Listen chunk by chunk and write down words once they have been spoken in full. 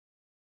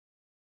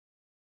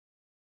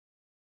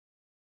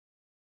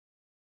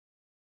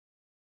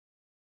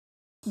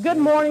Good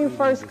morning,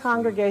 First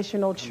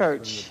Congregational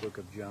Church.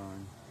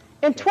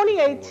 In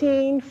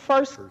 2018,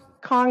 First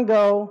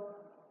Congo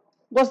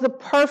was the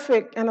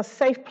perfect and a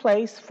safe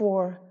place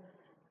for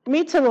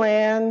me to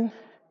land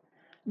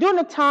during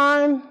a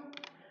time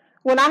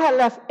when I had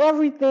left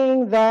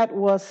everything that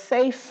was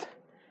safe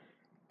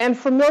and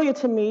familiar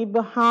to me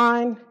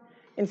behind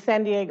in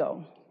San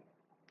Diego.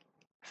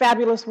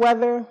 Fabulous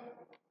weather,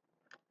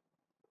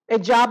 a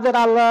job that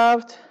I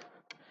loved,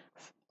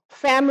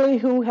 family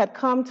who had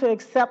come to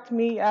accept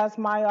me as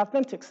my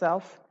authentic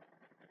self,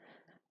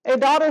 a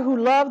daughter who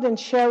loved and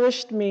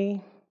cherished me,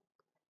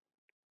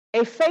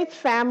 a faith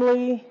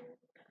family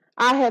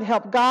I had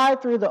helped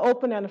guide through the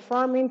open and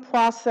affirming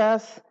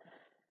process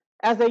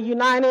as a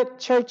United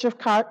Church of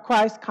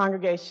Christ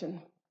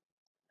congregation,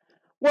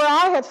 where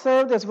I had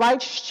served as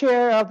vice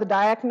chair of the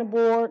diaconate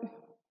board,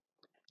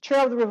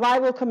 chair of the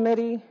revival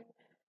committee,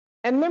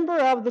 and member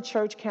of the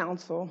church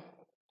council,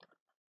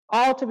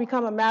 all to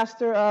become a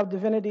Master of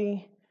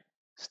Divinity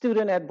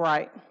student at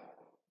Bright.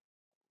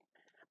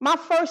 My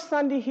first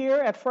Sunday here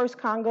at First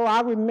Congo,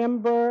 I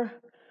remember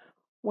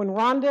when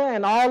Rhonda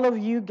and all of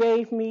you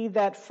gave me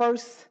that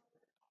first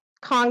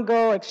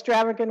Congo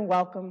extravagant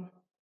welcome.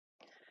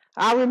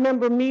 I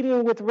remember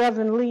meeting with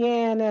Reverend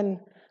Leanne and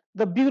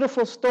the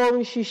beautiful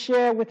story she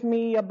shared with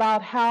me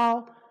about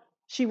how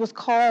she was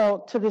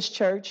called to this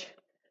church,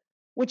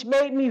 which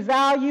made me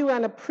value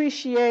and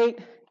appreciate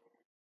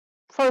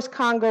First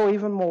Congo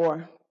even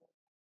more.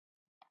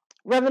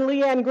 Reverend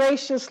Leanne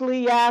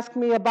graciously asked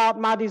me about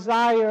my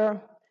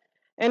desire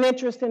and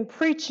interest in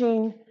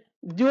preaching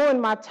during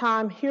my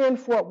time here in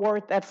Fort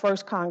Worth at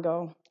First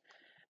Congo,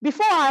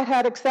 before I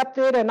had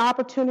accepted an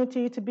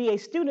opportunity to be a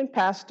student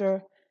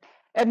pastor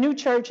at New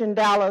Church in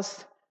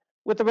Dallas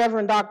with the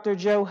Reverend Dr.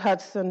 Joe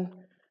Hudson,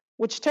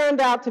 which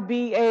turned out to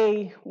be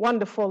a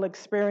wonderful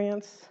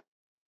experience.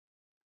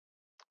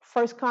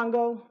 First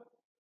Congo,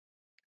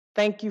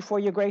 thank you for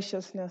your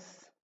graciousness.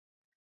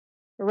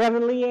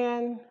 Reverend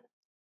Leanne,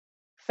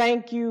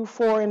 thank you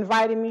for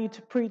inviting me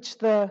to preach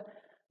the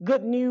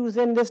good news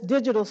in this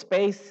digital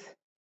space.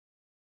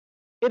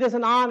 It is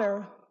an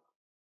honor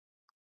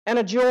and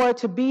a joy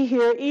to be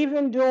here,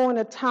 even during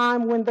a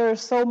time when there's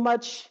so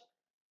much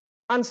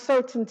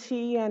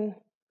uncertainty and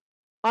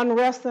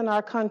unrest in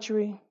our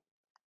country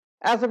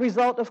as a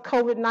result of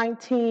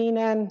COVID-19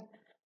 and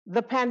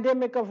the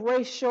pandemic of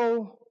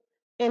racial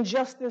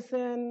injustice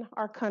in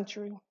our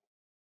country.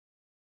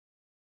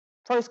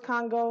 First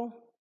Congo,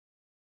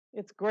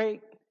 it's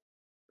great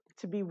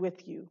to be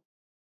with you.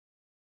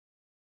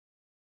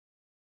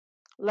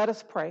 Let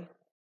us pray.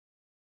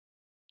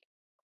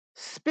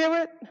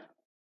 Spirit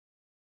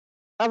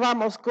of our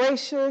most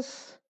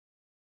gracious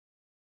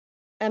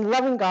and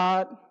loving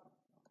God,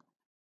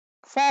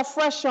 fall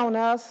fresh on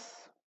us.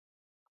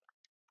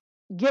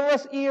 Give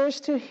us ears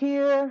to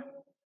hear,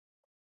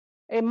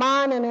 a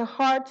mind and a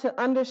heart to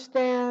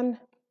understand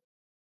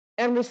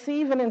and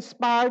receive an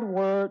inspired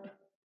word.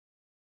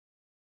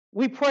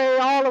 We pray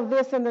all of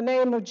this in the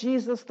name of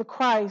Jesus the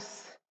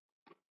Christ.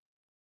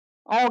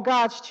 All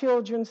God's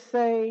children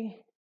say,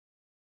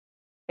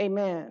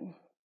 amen.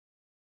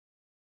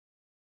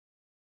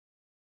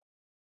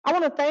 I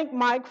want to thank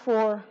Mike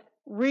for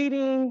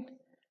reading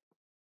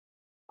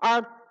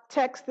our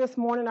text this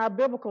morning, our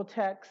biblical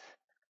text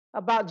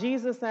about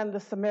Jesus and the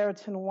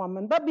Samaritan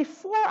woman. But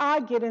before I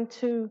get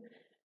into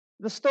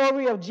the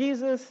story of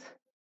Jesus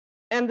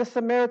and the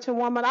Samaritan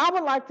woman, I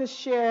would like to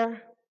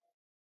share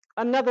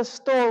another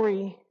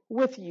story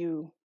with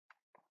you.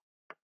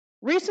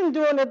 Recently,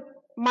 during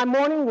my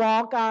morning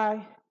walk,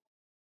 I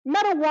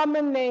met a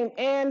woman named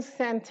Ann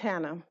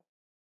Santana.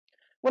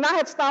 When I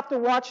had stopped to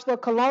watch the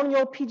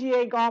Colonial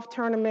PGA golf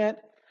tournament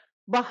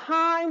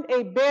behind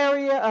a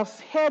barrier of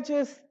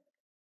hedges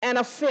and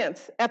a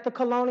fence at the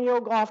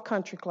Colonial Golf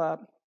Country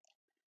Club,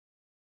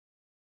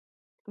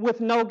 with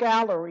no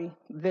gallery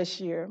this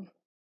year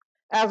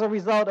as a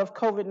result of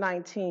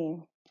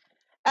COVID-19.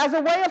 As a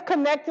way of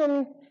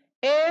connecting,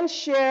 Ann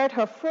shared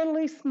her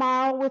friendly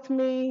smile with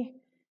me,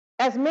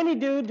 as many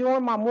do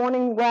during my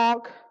morning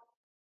walk,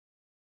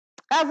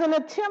 as an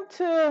attempt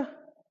to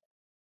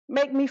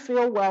make me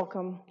feel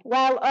welcome,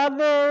 while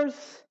others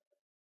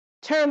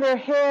turn their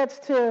heads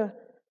to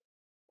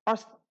or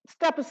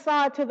step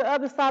aside to the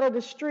other side of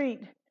the street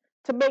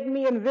to make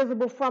me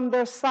invisible from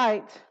their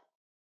sight,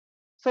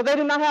 so they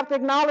do not have to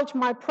acknowledge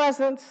my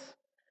presence.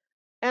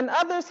 And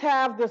others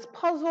have this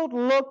puzzled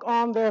look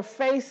on their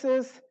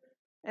faces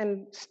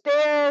and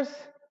stares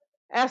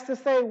as to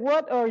say,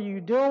 what are you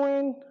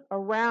doing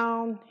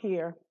around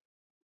here?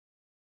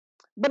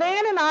 But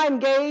Ann and I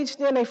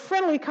engaged in a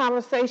friendly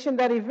conversation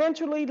that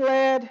eventually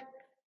led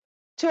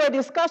to a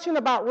discussion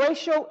about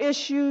racial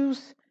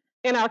issues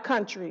in our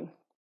country.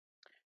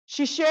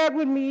 She shared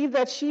with me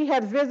that she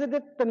had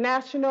visited the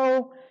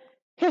National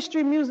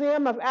History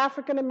Museum of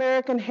African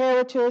American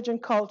Heritage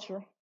and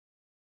Culture,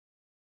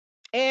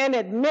 and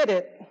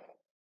admitted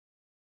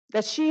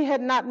that she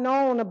had not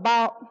known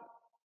about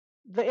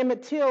the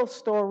Emmett Till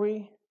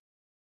story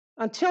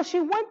until she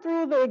went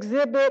through the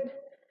exhibit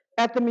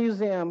at the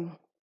museum.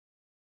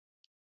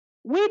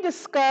 we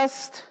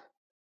discussed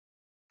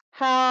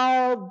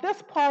how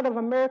this part of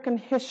American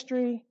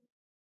history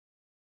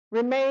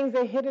remains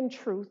a hidden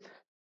truth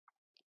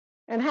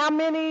and how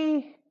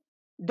many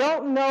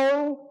don't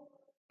know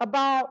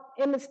about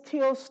Emmett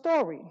Till's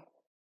story.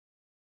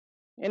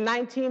 In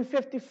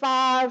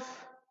 1955,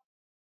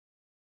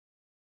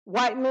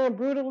 white men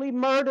brutally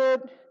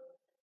murdered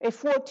a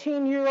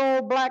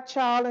 14-year-old black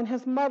child, and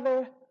his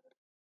mother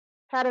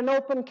had an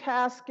open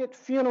casket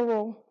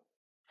funeral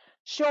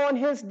showing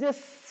his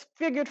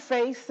disfigured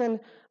face and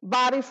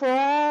body for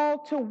all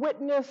to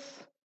witness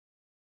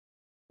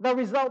the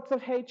results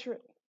of hatred.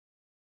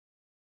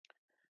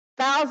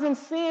 Thousands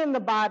seeing the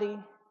body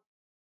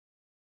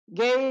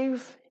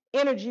gave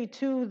energy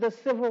to the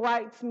civil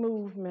rights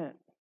movement.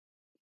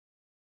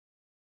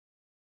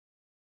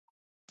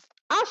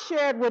 I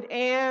shared with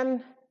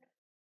Ann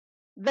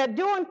that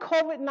during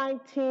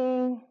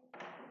COVID-19,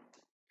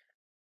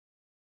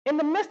 in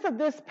the midst of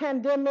this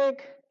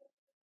pandemic,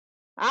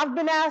 I've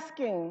been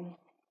asking,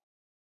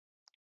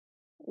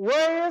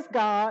 where is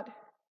God?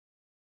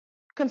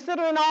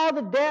 Considering all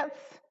the deaths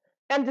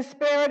and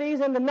disparities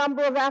in the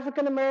number of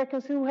African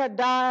Americans who had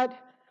died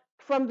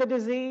from the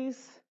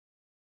disease.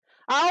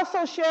 I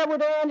also shared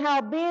with Ann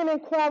how being in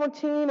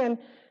quarantine and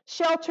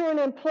sheltering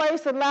in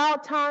place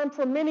allowed time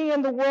for many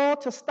in the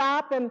world to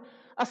stop and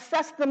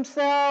assess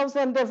themselves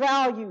and their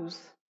values.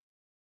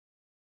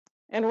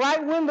 And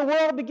right when the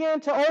world began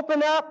to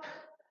open up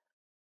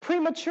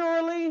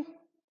prematurely,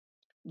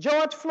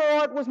 George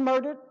Floyd was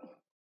murdered.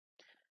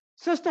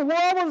 Since the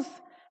world was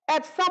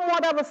at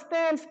somewhat of a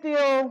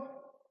standstill,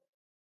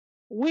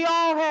 we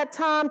all had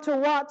time to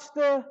watch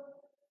the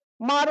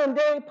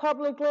modern-day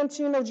public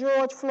lynching of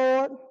George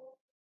Floyd.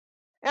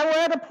 And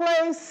we're at a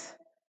place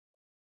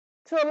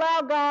to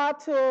allow God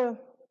to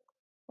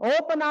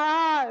open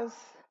our eyes,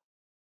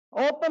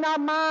 open our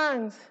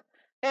minds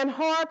and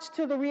hearts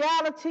to the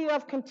reality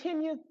of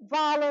continued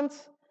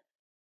violence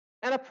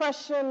and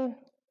oppression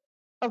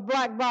of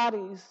Black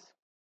bodies.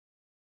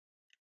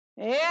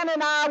 Ann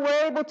and I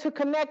were able to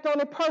connect on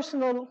a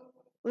personal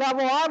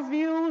level our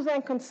views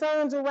and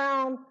concerns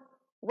around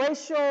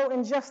racial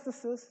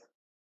injustices.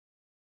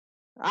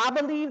 I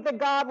believe that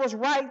God was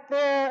right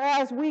there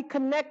as we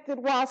connected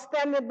while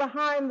standing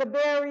behind the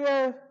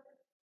barrier,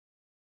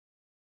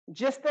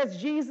 just as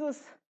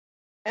Jesus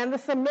and the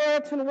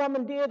Samaritan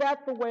woman did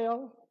at the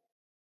well.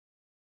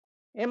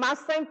 In my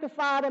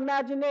sanctified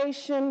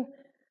imagination,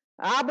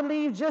 I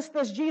believe just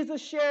as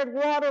Jesus shared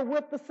water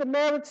with the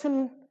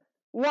Samaritan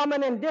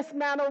woman and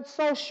dismantled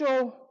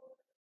social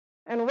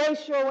and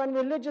racial and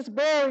religious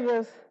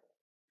barriers,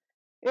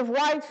 if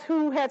whites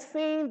who had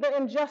seen the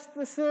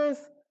injustices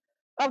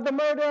of the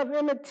murder of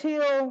Emmett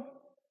Till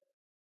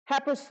had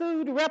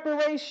pursued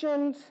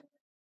reparations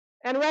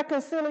and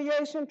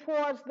reconciliation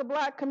towards the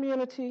Black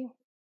community,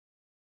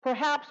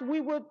 perhaps we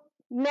would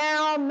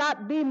now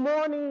not be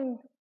mourning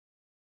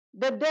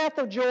the death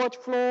of George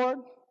Floyd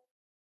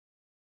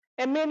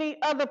and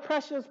many other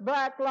precious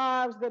Black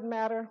lives that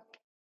matter.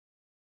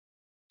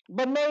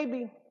 But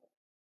maybe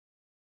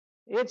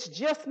it's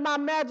just my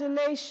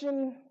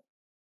imagination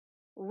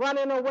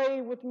running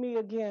away with me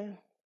again.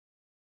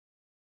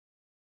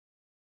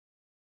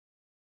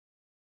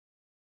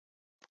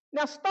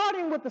 Now,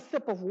 starting with a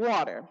sip of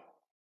water,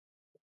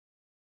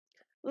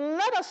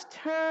 let us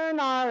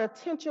turn our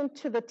attention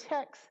to the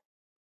text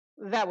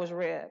that was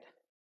read.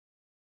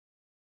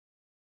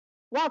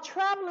 While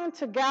traveling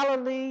to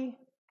Galilee,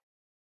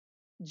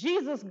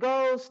 Jesus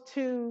goes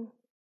to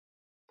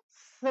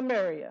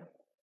Samaria.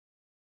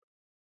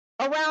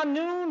 Around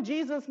noon,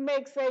 Jesus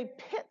makes a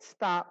pit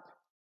stop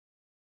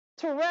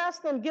to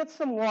rest and get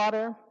some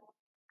water.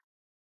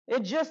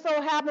 It just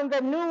so happened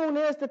that noon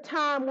is the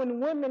time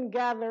when women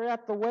gather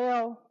at the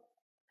well.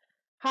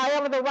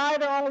 However, the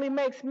writer only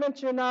makes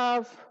mention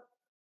of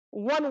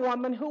one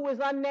woman who is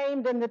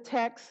unnamed in the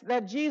text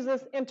that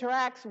Jesus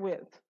interacts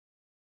with.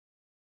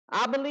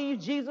 I believe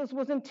Jesus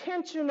was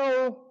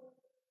intentional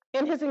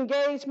in his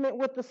engagement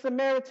with the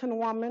Samaritan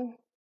woman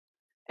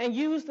and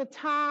used the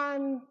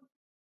time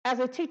as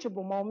a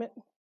teachable moment.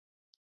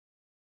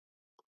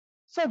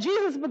 So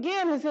Jesus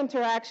began his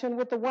interaction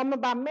with the woman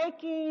by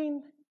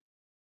making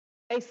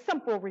a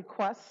simple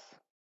request: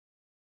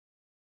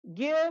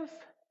 give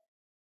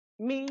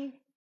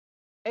me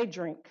a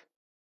drink.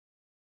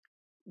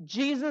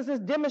 Jesus is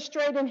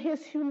demonstrating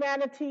his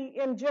humanity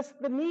in just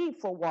the need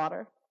for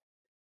water.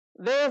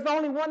 There's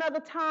only one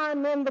other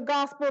time in the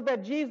gospel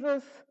that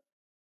Jesus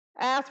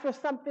asked for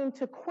something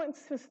to quench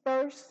his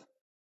thirst,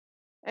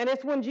 and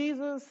it's when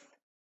Jesus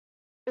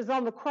is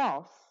on the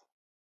cross.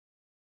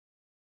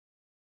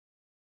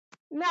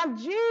 Now,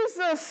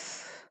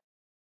 Jesus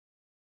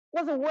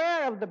was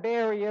aware of the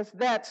barriers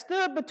that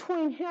stood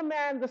between him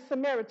and the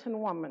Samaritan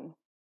woman.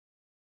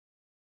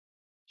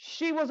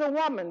 She was a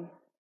woman,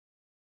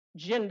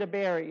 gender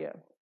barrier.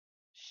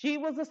 She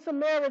was a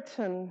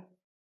Samaritan,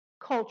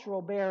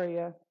 cultural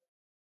barrier.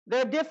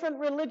 Their different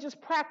religious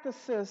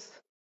practices,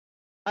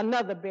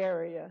 another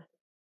barrier.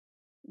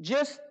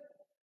 Just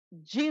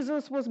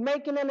Jesus was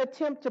making an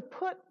attempt to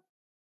put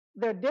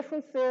their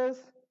differences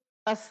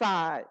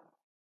aside.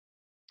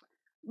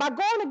 By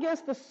going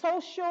against the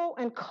social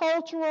and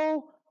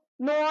cultural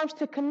norms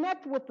to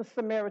connect with the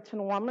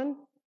Samaritan woman,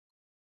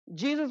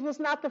 Jesus was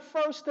not the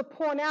first to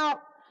point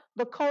out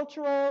the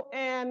cultural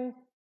and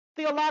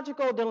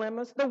theological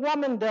dilemmas. The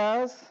woman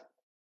does.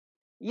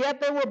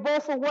 Yet they were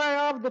both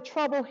aware of the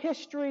troubled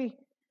history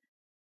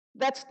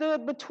that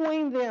stood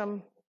between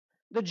them,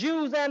 the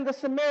Jews and the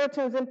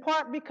Samaritans, in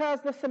part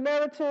because the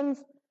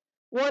Samaritans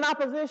were in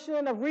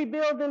opposition of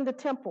rebuilding the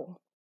temple.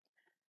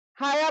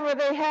 However,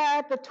 they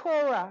had the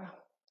Torah,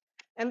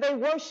 and they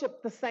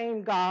worshiped the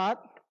same God.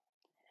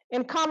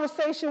 In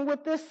conversation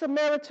with this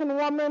Samaritan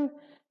woman,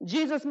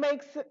 Jesus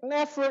makes an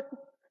effort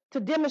to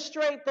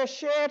demonstrate their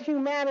shared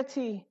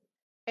humanity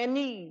and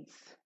needs,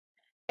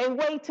 a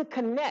way to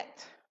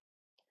connect.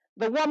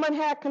 The woman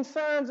had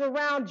concerns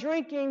around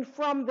drinking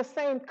from the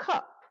same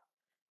cup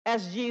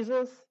as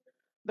Jesus.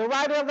 The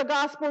writer of the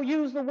gospel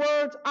used the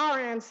words "our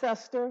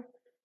ancestor"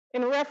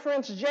 in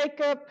reference to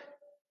Jacob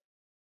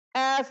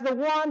as the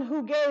one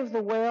who gave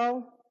the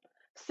well,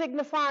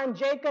 signifying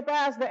Jacob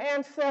as the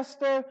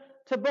ancestor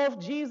to both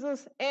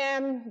Jesus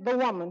and the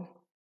woman.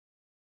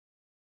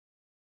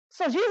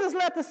 So Jesus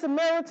let the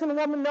Samaritan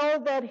woman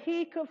know that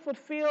he could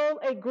fulfill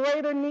a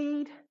greater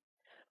need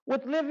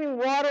with living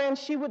water, and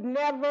she would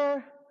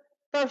never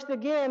thirst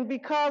again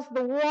because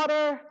the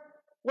water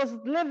was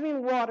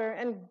living water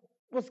and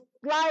was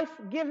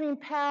life-giving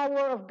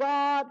power of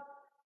God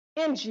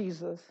in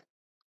Jesus.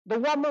 The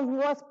woman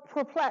was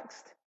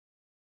perplexed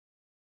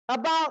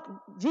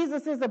about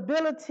Jesus'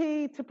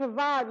 ability to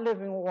provide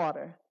living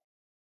water,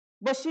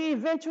 but she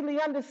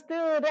eventually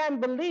understood and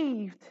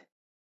believed,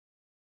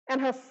 and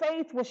her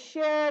faith was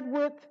shared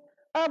with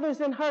others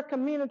in her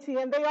community,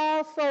 and they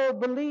also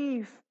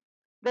believed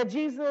that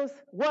Jesus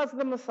was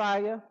the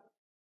Messiah.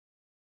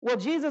 Well,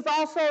 Jesus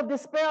also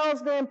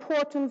dispels the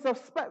importance of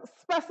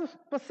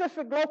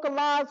specific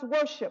localized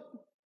worship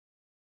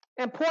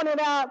and pointed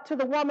out to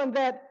the woman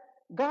that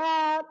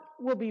God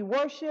will be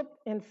worshiped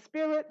in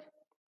spirit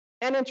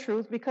and in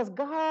truth because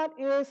God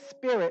is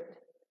spirit,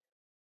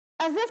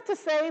 as if to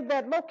say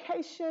that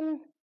location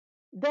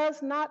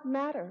does not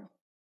matter.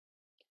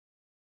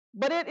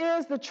 But it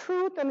is the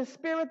truth and the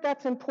spirit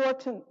that's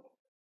important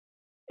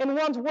in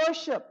one's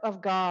worship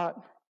of God.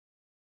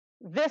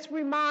 This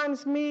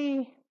reminds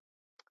me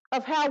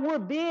of how we're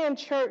being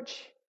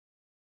church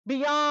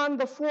beyond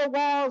the four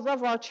walls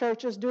of our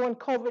churches during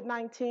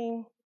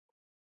COVID-19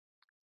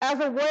 as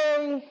a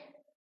way,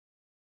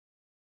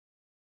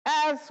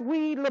 as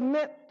we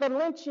lament the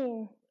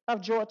lynching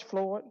of George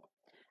Floyd,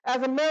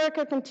 as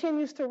America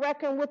continues to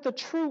reckon with the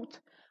truth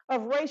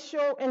of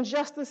racial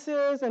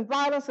injustices and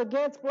violence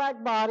against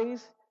Black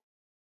bodies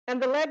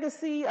and the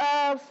legacy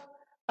of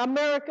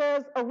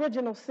America's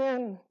original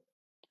sin,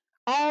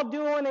 all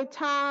during a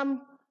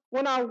time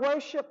when our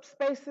worship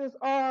spaces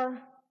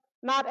are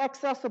not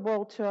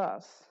accessible to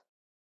us.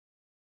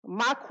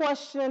 My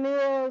question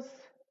is,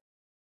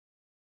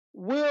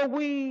 will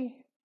we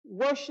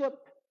worship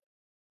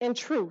in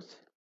truth?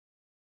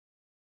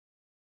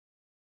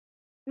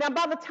 Now,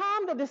 by the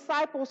time the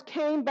disciples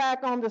came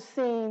back on the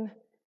scene,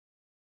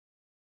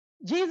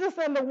 Jesus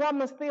and the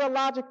woman's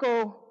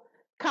theological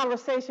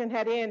conversation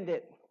had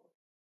ended.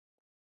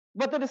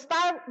 But the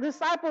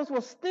disciples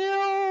were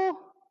still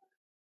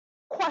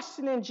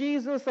questioning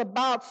Jesus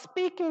about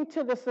speaking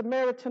to the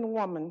Samaritan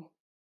woman.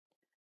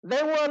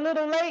 They were a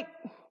little late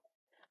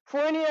for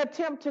any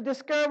attempt to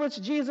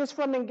discourage Jesus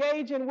from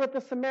engaging with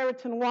the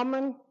Samaritan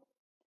woman.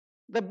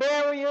 The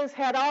barriers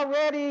had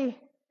already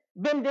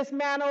been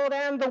dismantled,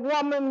 and the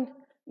woman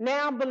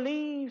now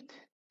believed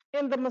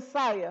in the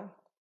Messiah.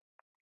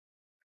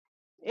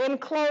 In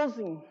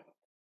closing,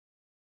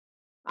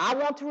 I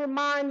want to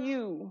remind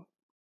you,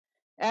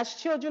 as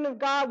children of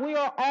God, we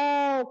are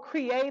all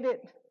created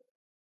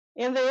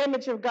in the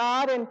image of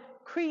God and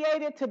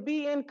created to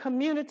be in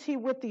community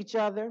with each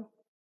other.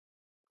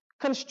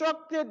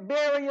 Constructed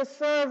barriers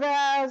serve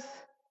as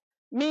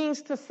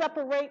means to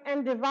separate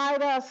and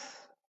divide us.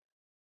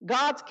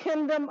 God's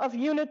kingdom of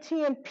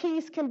unity and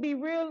peace can be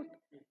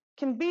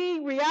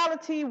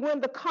reality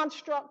when the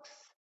constructs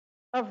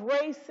of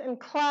race and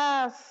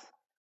class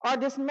are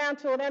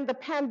dismantled and the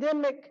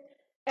pandemic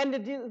and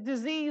the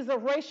disease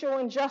of racial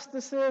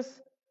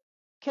injustices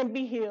can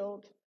be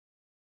healed.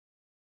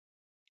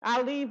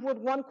 I leave with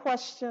one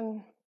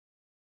question: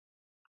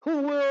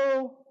 who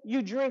will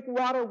you drink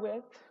water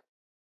with?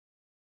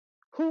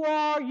 Who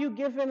are you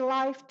giving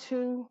life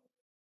to?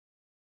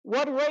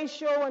 What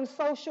racial and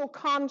social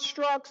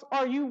constructs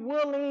are you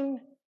willing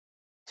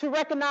to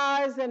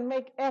recognize and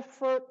make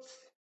efforts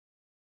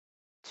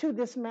to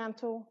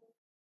dismantle?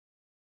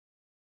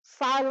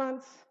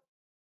 Silence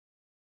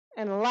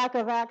and lack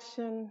of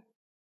action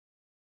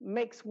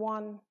makes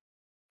one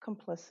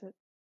complicit.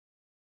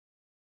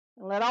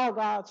 And let all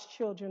God's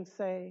children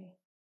say,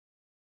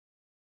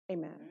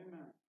 amen. Amen.